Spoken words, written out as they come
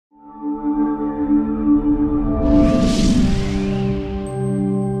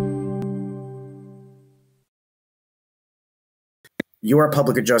you're a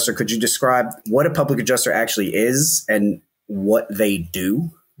public adjuster. Could you describe what a public adjuster actually is and what they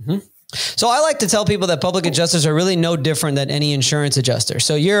do? Mm-hmm. So I like to tell people that public adjusters are really no different than any insurance adjuster.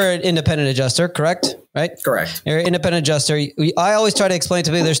 So you're an independent adjuster, correct? Right? Correct. You're an independent adjuster. I always try to explain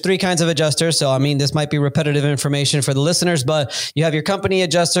to people there's three kinds of adjusters. So, I mean, this might be repetitive information for the listeners, but you have your company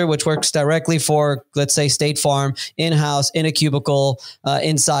adjuster, which works directly for, let's say, State Farm, in-house, in a cubicle,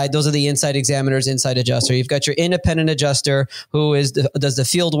 inside. Those are the inside examiners, inside adjuster. You've got your independent adjuster who does the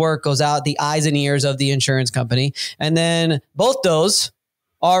field work, goes out, the eyes and ears of the insurance company. And then both those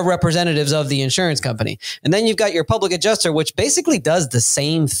are representatives of the insurance company. And then you've got your public adjuster, which basically does the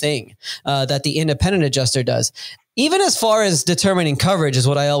same thing that the independent adjuster does. Even as far as determining coverage is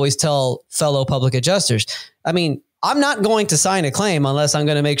what I always tell fellow public adjusters. I mean, I'm not going to sign a claim unless I'm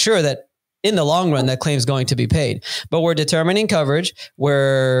going to make sure that in the long run, that claim is going to be paid. But we're determining coverage.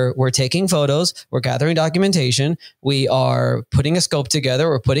 We're taking photos. We're gathering documentation. We are putting a scope together.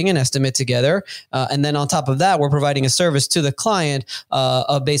 We're putting an estimate together. And then on top of that, we're providing a service to the client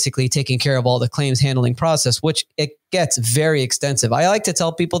of basically taking care of all the claims handling process, which it gets very extensive. I like to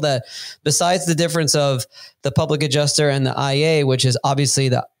tell people that besides the difference of the public adjuster and the IA, which is obviously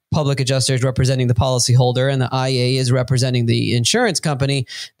the public adjuster is representing the policyholder and the IA is representing the insurance company.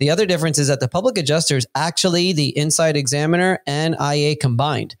 The other difference is that the public adjuster is actually the inside examiner and IA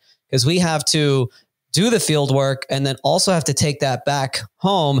combined, because we have to do the field work and then also have to take that back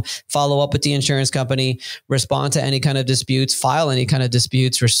home, follow up with the insurance company, respond to any kind of disputes, file any kind of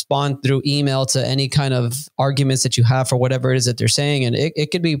disputes, respond through email to any kind of arguments that you have for whatever it is that they're saying. And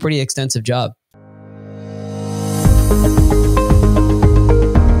it could be a pretty extensive job.